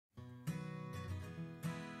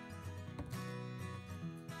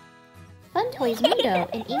Fun Toys Mundo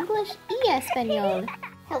in English y Español.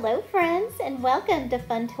 Hello friends and welcome to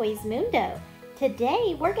Fun Toys Mundo.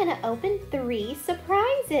 Today we're going to open 3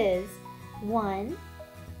 surprises. 1,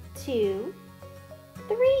 2,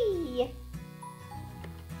 3.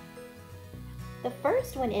 The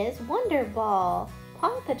first one is Wonder Ball,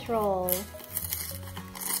 Paw Patrol.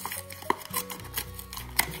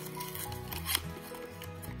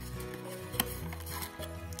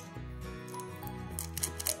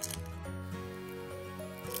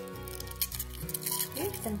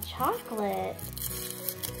 Here's some chocolate.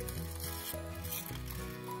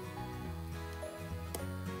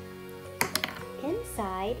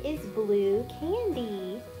 Inside is blue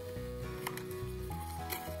candy.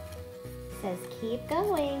 Says keep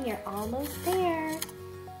going, you're almost there.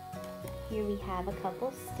 Here we have a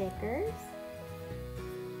couple stickers.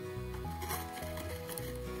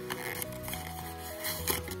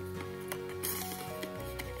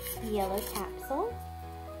 Yellow capsule.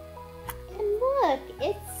 And look,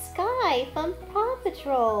 it's Sky from Paw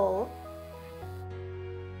Patrol.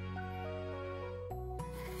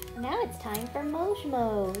 Now it's time for Moj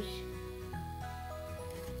Moj.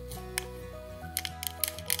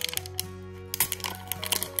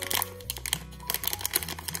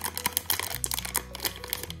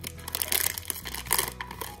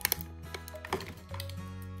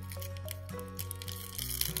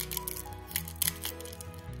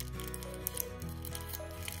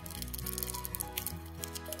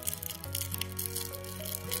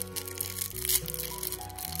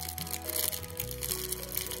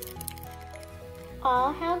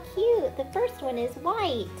 Aw, how cute! The first one is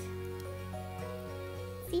white.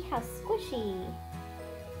 See how squishy.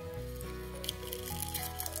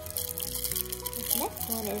 This next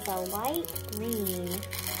one is a light green.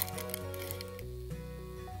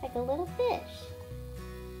 Like a little fish.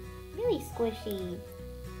 Really squishy.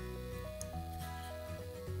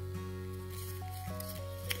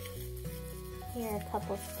 Here are a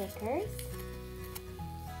couple stickers.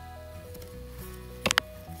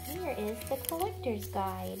 Here is the collector's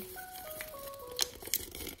guide.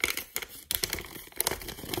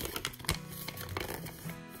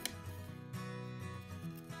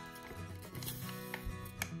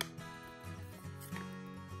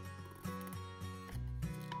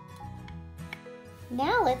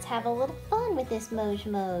 Now let's have a little fun with this Moj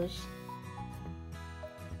Moj.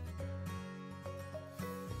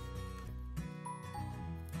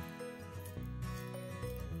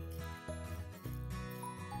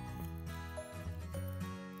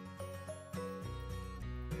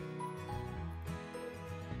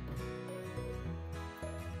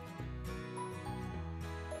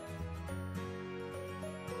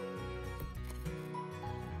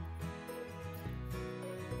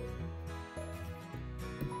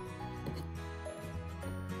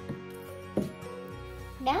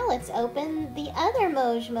 Now let's open the other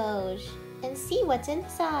Moj Moj and see what's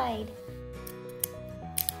inside.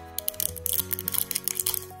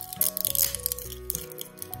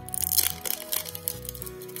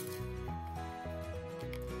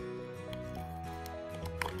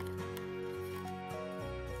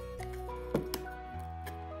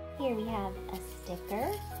 Here we have a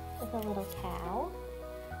sticker with a little cow.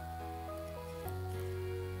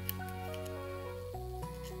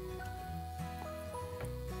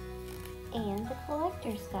 And the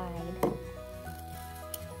collector's guide.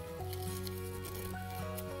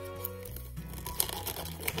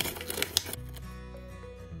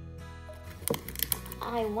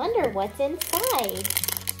 I wonder what's inside.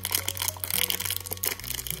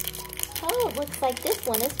 Oh, it looks like this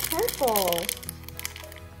one is purple.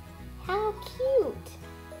 How cute.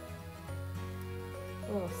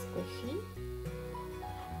 A little squishy.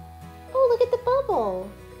 Oh, look at the bubble.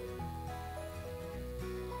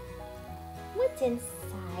 What's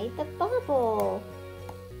inside the bubble?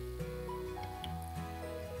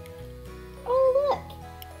 Oh, look!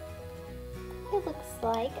 It looks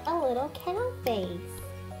like a little cow face.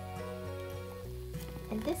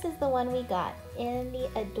 And this is the one we got in the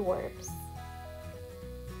Adorbs.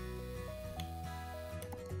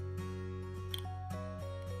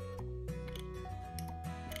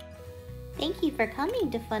 Thank you for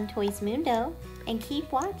coming to Fun Toys Mundo, and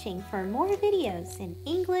keep watching for more videos in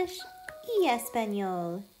English y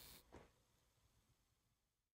Español.